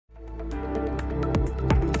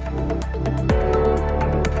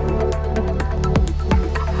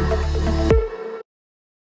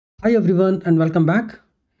Hi everyone and welcome back.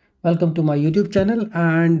 Welcome to my YouTube channel,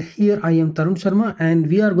 and here I am Tarun Sharma, and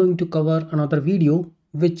we are going to cover another video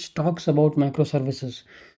which talks about microservices.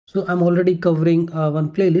 So I'm already covering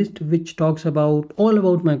one playlist which talks about all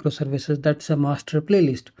about microservices. That's a master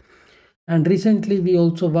playlist. And recently we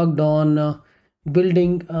also worked on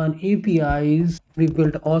building an APIs. We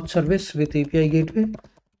built auth service with API gateway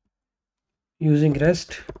using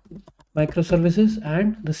REST microservices,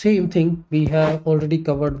 and the same thing we have already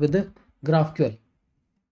covered with the GraphQL,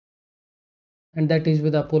 and that is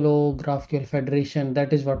with Apollo GraphQL Federation.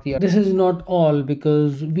 That is what we are. This is not all,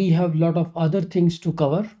 because we have a lot of other things to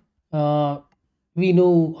cover. We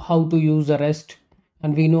know how to use a REST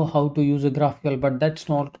and we know how to use a GraphQL, but that's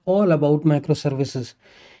not all about microservices.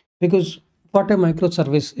 Because what a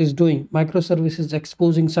microservice is doing, microservice is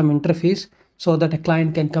exposing some interface so that a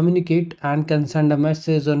client can communicate and can send a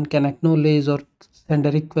message and can acknowledge or send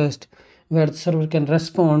a request, where the server can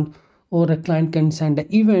respond, or a client can send an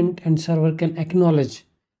event and server can acknowledge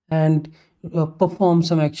and perform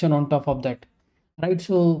some action on top of that, right?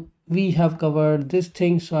 So we have covered this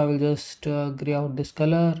thing, so I will just gray out this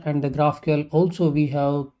color, and the GraphQL also we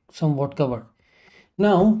have somewhat covered.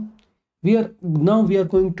 Now we are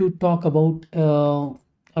going to talk about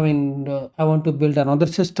I want to build another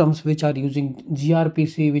systems which are using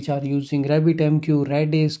grpc, which are using RabbitMQ,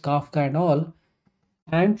 Redis, Kafka and all.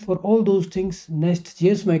 And for all those things, Nest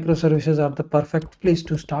JS microservices are the perfect place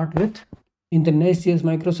to start with. In the Nest JS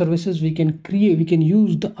microservices, we can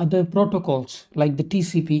use the other protocols like the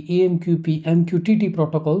TCP, AMQP, MqTT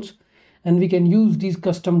protocols, and we can use these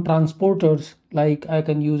custom transporters. Like I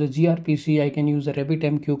can use a grpc, I can use a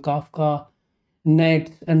RabbitMQ, Kafka,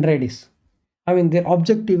 Net and Redis. I mean, their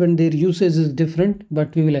objective and their usage is different,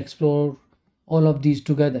 but we will explore all of these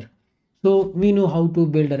together. So we know how to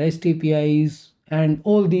build REST APIs, and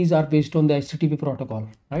all these are based on the HTTP protocol,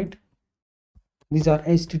 right? These are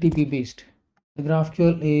HTTP based. The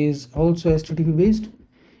GraphQL is also HTTP based.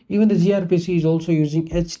 Even the gRPC is also using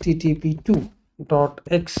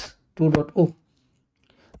http2.x2.o.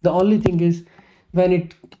 The only thing is, when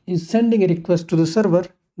it is sending a request to the server,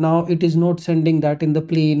 now it is not sending that in the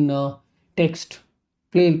plain text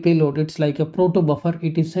payload. It's like a proto buffer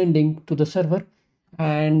it is sending to the server,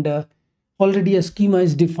 and already a schema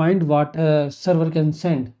is defined what a server can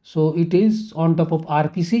send. So it is on top of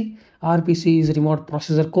RPC. RPC is remote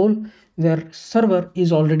processor call, where server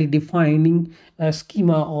is already defining a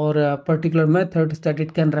schema or a particular methods that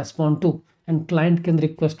it can respond to, and client can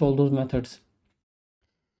request all those methods.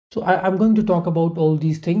 So I'm going to talk about all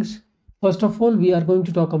these things. First of all, we are going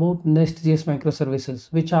to talk about Nest JS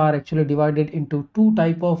microservices, which are actually divided into two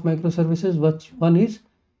type of microservices. Which one is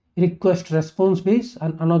request response based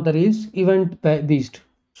and another is event based.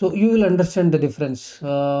 So you will understand the difference,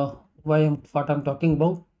 what I'm talking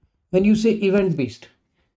about. When you say event based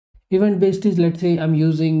is, let's say I'm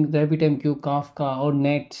using RabbitMQ, Kafka or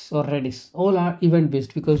Nets or Redis. All are event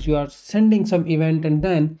based because you are sending some event, and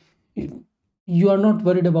then you are not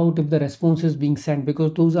worried about if the response is being sent,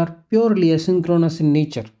 because those are purely asynchronous in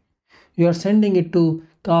nature. You are sending it to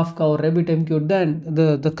Kafka or RabbitMQ, then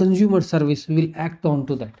the consumer service will act on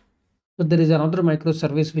to that. So there is another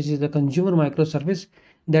microservice which is the consumer microservice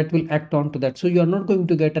that will act on to that. So you are not going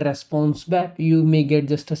to get a response back. You may get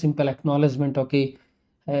just a simple acknowledgement, okay,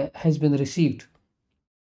 has been received.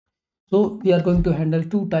 So we are going to handle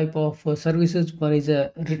two type of services. One is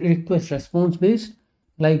a request response based,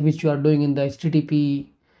 like which you are doing in the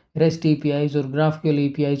HTTP REST APIs or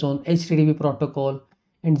GraphQL APIs on HTTP protocol.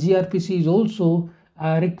 And gRPC is also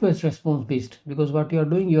request response based, because what you are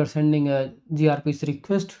doing, you are sending a gRPC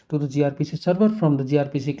request to the gRPC server from the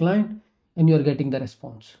gRPC client, and you are getting the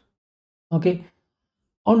response. Okay.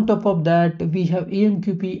 On top of that, we have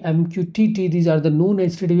AMQP, MqTT. These are the known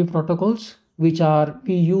HTTP protocols which are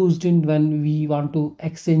we used in when we want to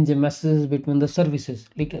exchange a message between the services,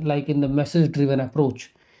 like in the message driven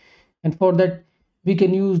approach. And for that, we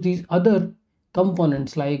can use these other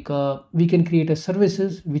components, like we can create a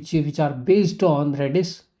services which are based on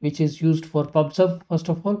Redis, which is used for PubSub. First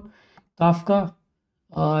of all, Kafka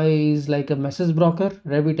is like a message broker,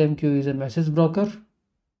 RabbitMQ is a message broker,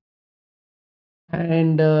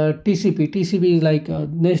 and TCP is like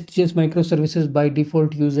Nest JS microservices by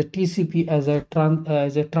default use a TCP as a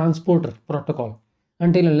transporter protocol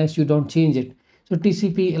until unless you don't change it. So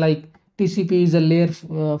TCP is a layer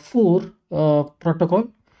 4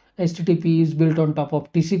 protocol. HTTP is built on top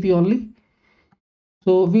of TCP only.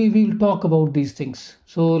 So we will talk about these things.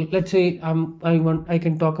 So let's say I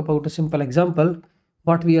can talk about a simple example.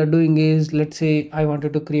 What we are doing is, let's say I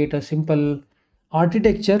wanted to create a simple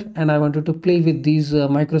architecture and I wanted to play with these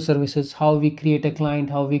microservices, how we create a client,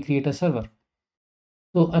 how we create a server.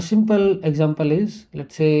 So a simple example is,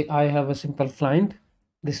 let's say I have a simple client.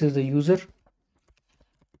 This is the user.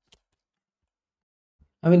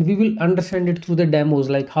 I mean, we will understand it through the demos,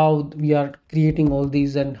 like how we are creating all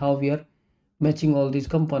these and how we are matching all these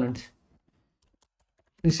components.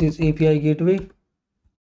 This is API gateway.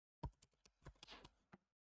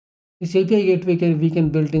 This API gateway we can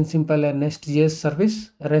build in simple a Nest JS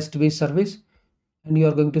service, a REST-based service, and you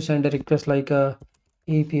are going to send a request like a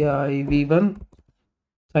API v1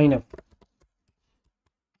 sign up.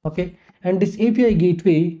 Okay, and this API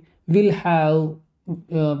gateway will have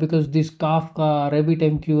because this Kafka,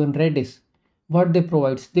 RabbitMQ, and Redis, what they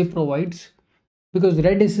provides? They provides, because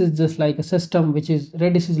Redis is just like a system, which is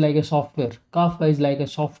Redis is like a software. Kafka is like a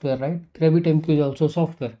software, right? RabbitMQ is also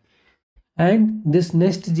software. And this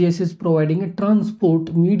Nest.js is providing a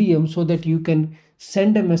transport medium so that you can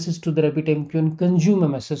send a message to the RabbitMQ and consume a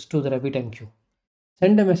message to the RabbitMQ.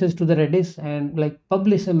 Send a message to the Redis and like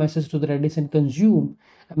publish a message to the Redis and consume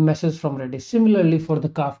a message from Redis. Similarly for the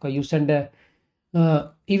Kafka, you send a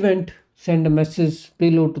event, send a message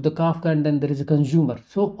payload to the Kafka, and then there is a consumer.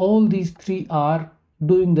 So all these three are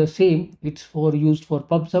doing the same. It's for used for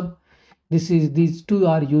PubSub. These two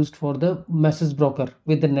are used for the message broker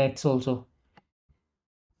with the nets also.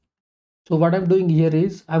 So what I'm doing here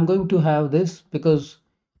is I'm going to have this, because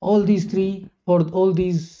all these three, for all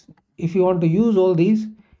these, if you want to use all these,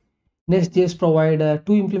 Nest.js provide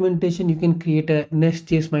two implementation. You can create a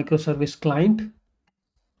Nest.js microservice client,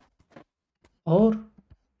 or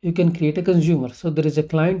you can create a consumer. So there is a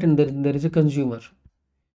client and there is a consumer.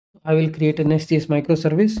 I will create a Nest.js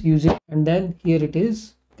microservice using, and then here it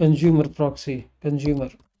is consumer proxy, consumer,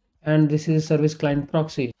 and this is service client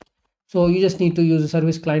proxy. So you just need to use a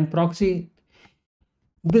service client proxy.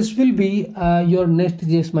 This will be your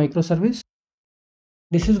Nest.js microservice.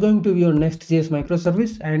 This is going to be your Nest.js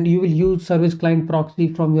microservice, and you will use service client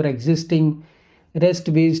proxy from your existing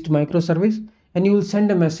REST-based microservice, and you will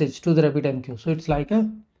send a message to the RabbitMQ. So it's like a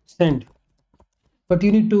send. But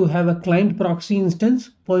you need to have a client proxy instance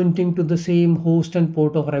pointing to the same host and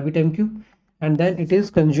port of RabbitMQ, and then it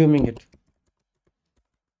is consuming it.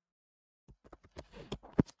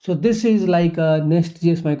 So this is like a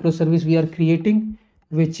Nest.js microservice we are creating,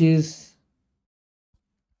 which is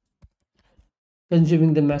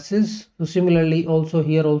consuming the message. So similarly also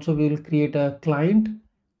here also we will create a client,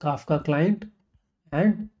 Kafka client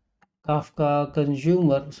and Kafka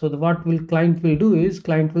consumer. So what will client will do is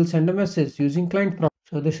client will send a message using client proxy.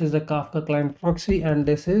 So this is the Kafka client proxy, and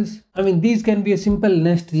this is, I mean, these can be a simple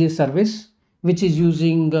Nest.js service which is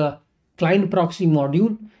using client proxy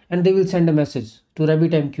module, and they will send a message to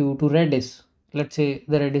RabbitMQ, to Redis. Let's say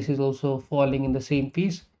the Redis is also falling in the same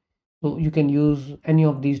piece, so you can use any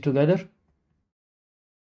of these together.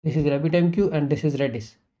 This is RabbitMQ and this is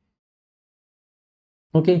Redis.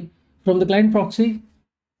 Okay, from the client proxy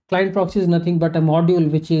is nothing but a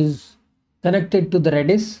module which is connected to the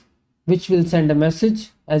Redis, which will send a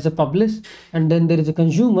message as a publish, and then there is a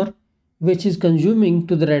consumer which is consuming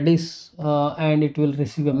to the Redis and it will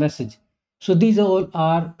receive a message. So these all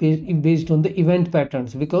are based on the event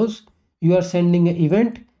patterns, because you are sending an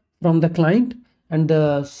event from the client and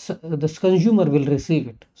the consumer will receive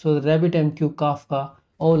it. So the RabbitMQ, Kafka,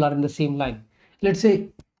 all are in the same line. Let's say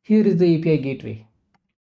here is the API gateway.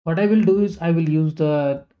 What I will do is I will use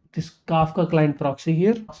this Kafka client proxy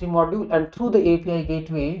here, proxy module, and through the API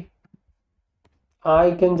gateway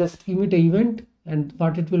I can just emit an event, and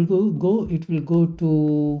what it will go, it will go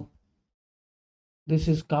to, this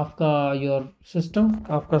is Kafka, your system,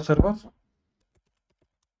 Kafka server,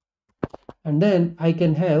 and then I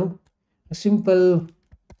can have a simple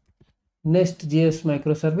Nest.js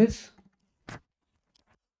microservice.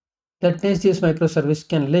 That Nest.js microservice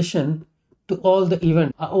can listen to all the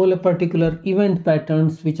event, all a particular event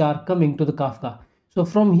patterns which are coming to the Kafka. So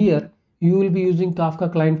from here you will be using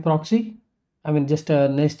Kafka client proxy, I mean just a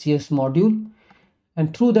Nest.js module,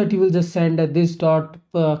 and through that you will just send this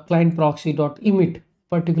client proxy dot emit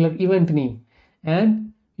particular event name,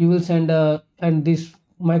 and you will send and this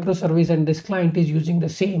microservice and this client is using the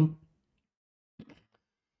same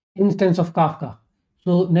instance of Kafka.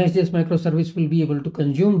 So Nest.js microservice will be able to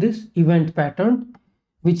consume this event pattern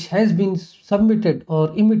which has been submitted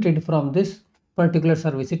or emitted from this particular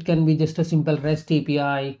service. It can be just a simple REST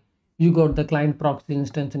API. You got the client proxy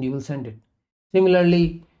instance and you will send it.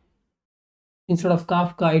 Similarly, instead of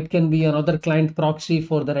Kafka, it can be another client proxy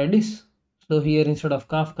for the Redis. So here instead of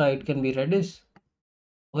Kafka, it can be Redis,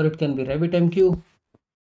 or it can be RabbitMQ.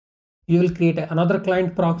 You will create another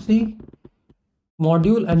client proxy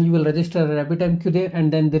module and you will register a RabbitMQ there,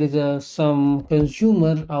 and then there is some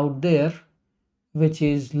consumer out there which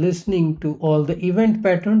is listening to all the event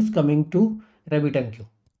patterns coming to RabbitMQ.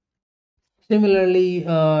 Similarly,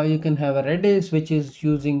 you can have a Redis which is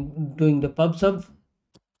doing the pub sub.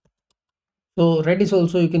 So Redis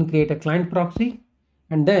also you can create a client proxy,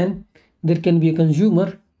 and then there can be a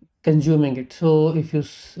consumer consuming it. So if you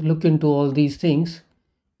look into all these things,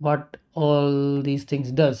 what all these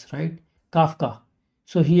things does, right? Kafka.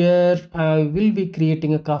 So here I will be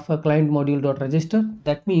creating a Kafka client module.register.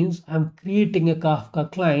 That means I'm creating a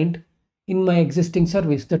Kafka client in my existing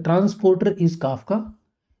service. The transporter is Kafka.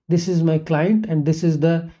 This is my client, and this is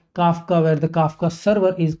the Kafka where the Kafka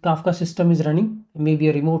server is, Kafka system is running, maybe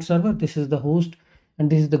a remote server. This is the host, and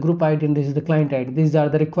this is the group ID, and this is the client ID. These are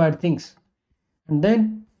the required things. And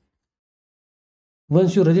then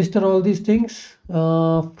once you register all these things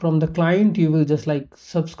from the client, you will just like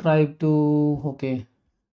subscribe to, okay,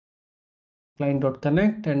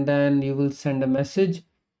 client.connect, and then you will send a message.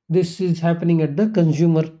 This is happening at the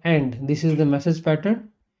consumer end. This is the message pattern,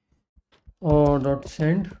 or dot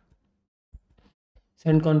send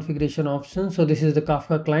configuration option. So this is the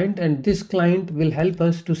Kafka client, and this client will help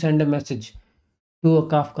us to send a message to a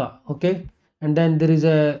Kafka. Okay, and then there is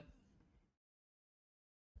a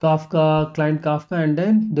Kafka client Kafka, and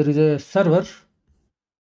then there is a server,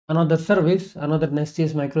 another service, another Nest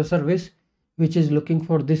JS microservice, which is looking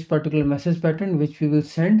for this particular message pattern, which we will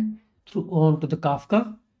send through on to the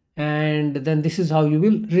Kafka. And then this is how you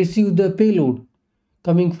will receive the payload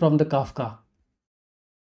coming from the Kafka.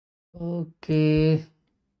 Okay,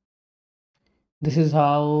 this is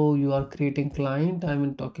how you are creating client.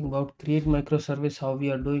 I'm talking about create microservice, how we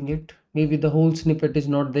are doing it. Maybe the whole snippet is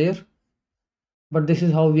not there, but this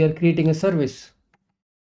is how we are creating a service.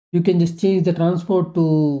 You can just change the transport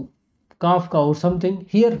to Kafka or something.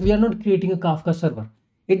 Here we are not creating a Kafka server.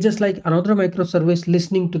 It's just like another microservice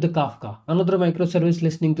listening to the Kafka, another microservice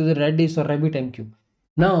listening to the Redis or RabbitMQ.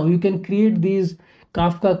 Now you can create these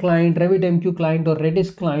Kafka client, RabbitMQ client, or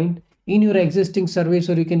Redis client in your existing service,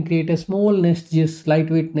 or you can create a small Nest.js,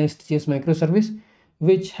 lightweight Nest.js microservice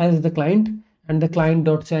which has the client and the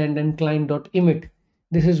client.send and client.emit.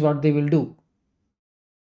 This is what they will do.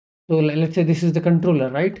 So let's say this is the controller,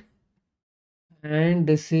 right? And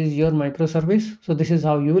this is your microservice. So this is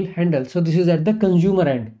how you will handle. So this is at the consumer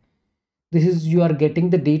end. This is, you are getting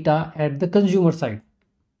the data at the consumer side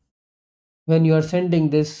when you are sending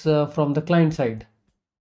this from the client side.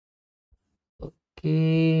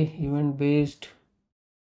 Okay, event based.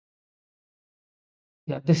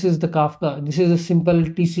 Yeah, this is the Kafka. This is a simple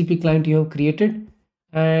TCP client you have created.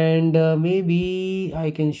 And maybe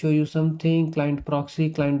I can show you something: client proxy,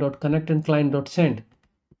 client.connect, and client.send.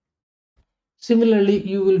 Similarly,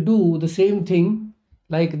 you will do the same thing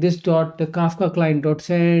like this dot Kafka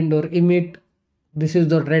client.send or emit. This is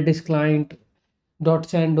the Redis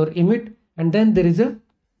client.send or emit. And then there is a,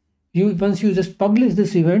 once you just publish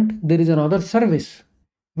this event, there is another service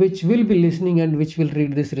which will be listening and which will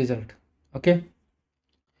read this result. Okay.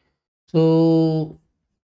 So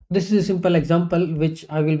this is a simple example which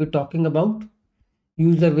I will be talking about.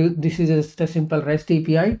 This is just a simple REST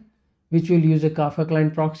API which will use a Kafka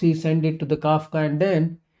client proxy, send it to the Kafka, and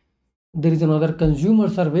then there is another consumer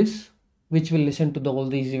service which will listen to all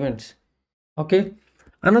these events. Okay.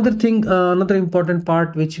 Another thing, another important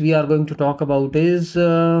part which we are going to talk about is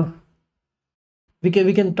we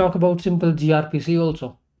can talk about simple gRPC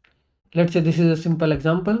also. Let's say this is a simple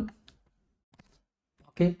example.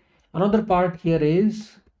 Okay. Another part here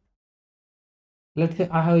is, let's say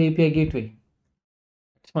I have API gateway.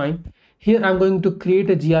 It's fine. Here I'm going to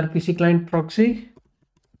create a gRPC client proxy.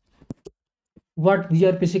 What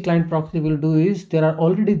gRPC client proxy will do is, there are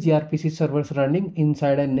already gRPC servers running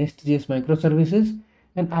inside a Nest JS microservices,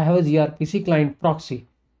 and I have a gRPC client proxy.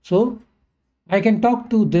 So I can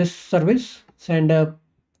talk to this service, send a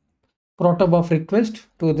protobuf request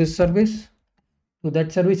to this service, to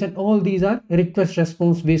that service, and all these are request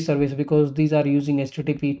response based service because these are using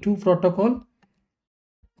HTTP2 protocol.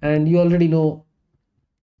 And you already know,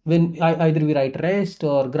 when either we write REST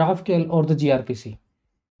or GraphQL or the gRPC.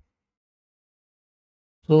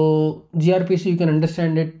 So gRPC, you can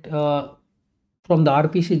understand it from the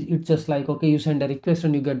RPC. It's just like, okay, you send a request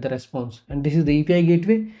and you get the response, and this is the API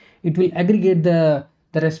gateway. It will aggregate the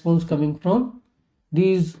response coming from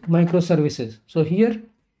these microservices. So here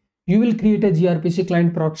you will create a gRPC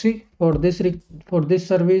client proxy for this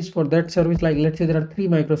service, for that service. Like let's say there are 3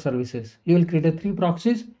 microservices. You will create a 3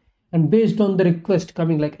 proxies, and based on the request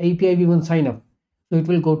coming, like API v1 sign up, so it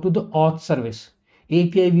will go to the auth service.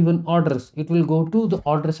 API v1 orders, it will go to the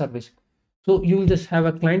order service. So you will just have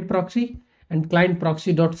a client proxy, and client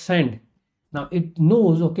proxy dot send. Now it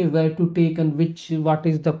knows, okay, where to take and what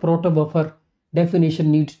is the proto buffer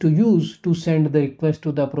definition needs to use to send the request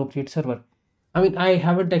to the appropriate server. I mean, I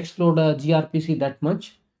haven't explored a gRPC that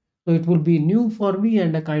much, so it will be new for me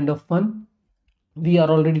and a kind of fun. We are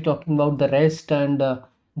already talking about the REST and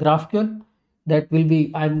GraphQL. That will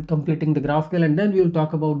be, I'm completing the GraphQL, and then we will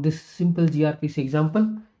talk about this simple gRPC example.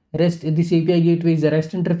 REST, this API gateway is a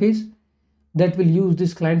REST interface that will use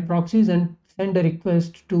these client proxies and send a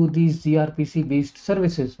request to these gRPC based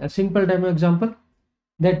services. A simple demo example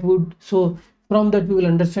that would, so from that we will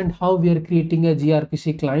understand how we are creating a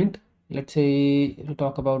gRPC client. Let's say we'll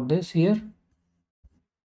talk about this here.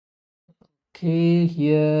 Okay,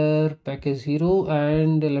 here package 0,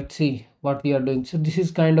 and let's see what we are doing. So this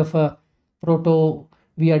is kind of a proto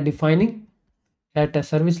we are defining at a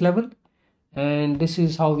service level, and this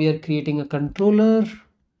is how we are creating a controller.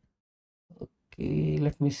 Okay,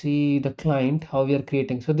 let me see the client, how we are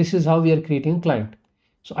creating. So this is how we are creating a client.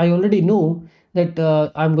 So I already know that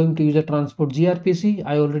I'm going to use a transport gRPC.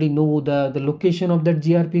 I already know the location of that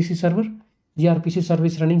gRPC server, gRPC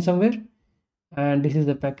service running somewhere, and this is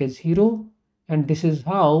the package 0. And this is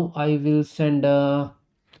how I will send a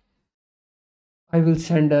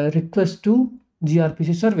request to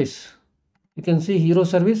gRPC service. You can see hero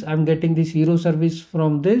service. I'm getting this hero service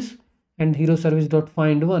from this, and hero service dot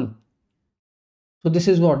find one. So this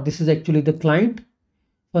is what, this is actually the client.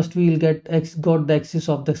 First we will got the access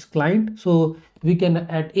of this client. So we can,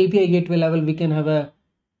 at API gateway level, we can have a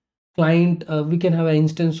client, we can have an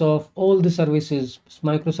instance of all the services,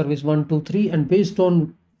 microservice 1, 2, 3, and based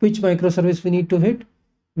on which microservice we need to hit,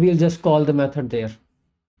 we'll just call the method there.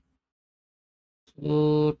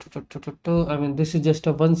 So I mean, this is just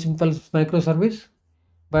a one simple microservice,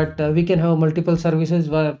 but we can have multiple services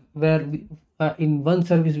where in one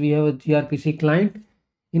service we have a gRPC client,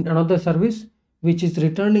 in another service which is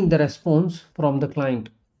returning the response from the client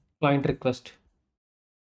request.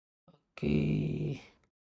 Okay,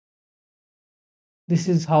 this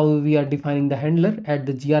is how we are defining the handler at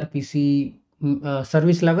the gRPC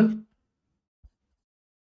service level.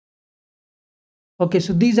 Okay,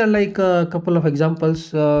 so these are like a couple of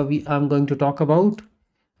examples I'm going to talk about.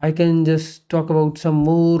 I can just talk about some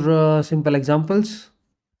more simple examples.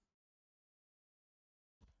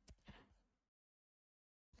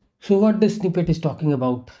 So what this snippet is talking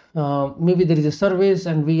about, maybe there is a service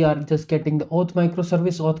and we are just getting the auth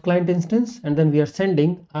microservice, auth client instance, and then we are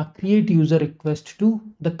sending a create user request to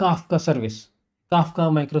the Kafka service,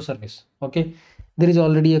 Kafka microservice. Okay, there is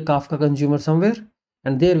already a Kafka consumer somewhere,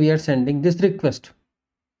 and there we are sending this request.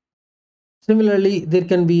 Similarly, there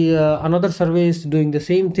can be another service doing the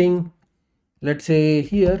same thing. Let's say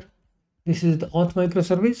here, this is the auth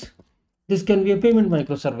microservice. This can be a payment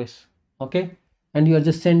microservice. Okay, and you are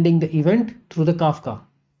just sending the event through the Kafka.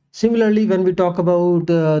 Similarly, when we talk about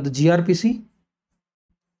the gRPC,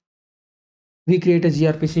 we create a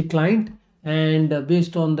gRPC client, and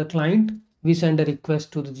based on the client, we send a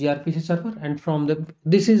request to the gRPC server, and from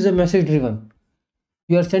this is a message driven.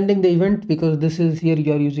 You are sending the event because this is here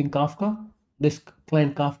you are using Kafka, this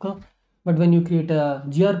client Kafka. But when you create a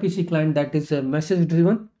gRPC client, that is a message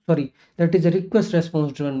driven, that is a request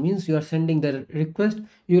response driven, means you are sending the request,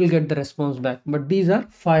 you will get the response back. But these are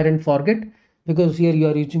fire and forget, because here you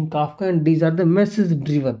are using Kafka, and these are the message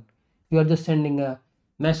driven. You are just sending a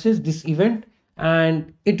message, this event,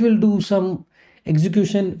 and it will do some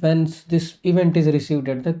execution when this event is received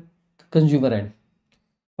at the consumer end.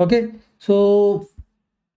 Okay, so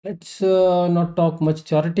let's not talk much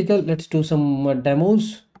theoretical. Let's do some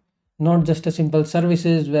demos, not just a simple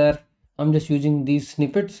services where I'm just using these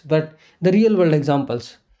snippets, but the real world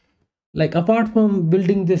examples. Like apart from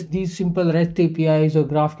building these simple REST APIs or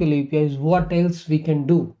GraphQL APIs, what else we can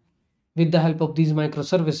do with the help of these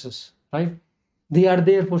microservices, right? They are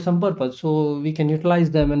there for some purpose, so we can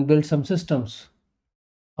utilize them and build some systems.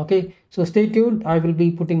 Okay, so stay tuned. I will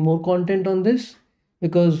be putting more content on this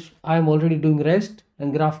because I'm already doing REST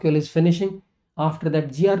and GraphQL is finishing. After that,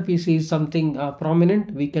 gRPC is something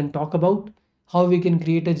prominent. We can talk about how we can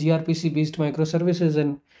create a gRPC based microservices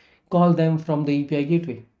and call them from the API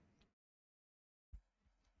gateway.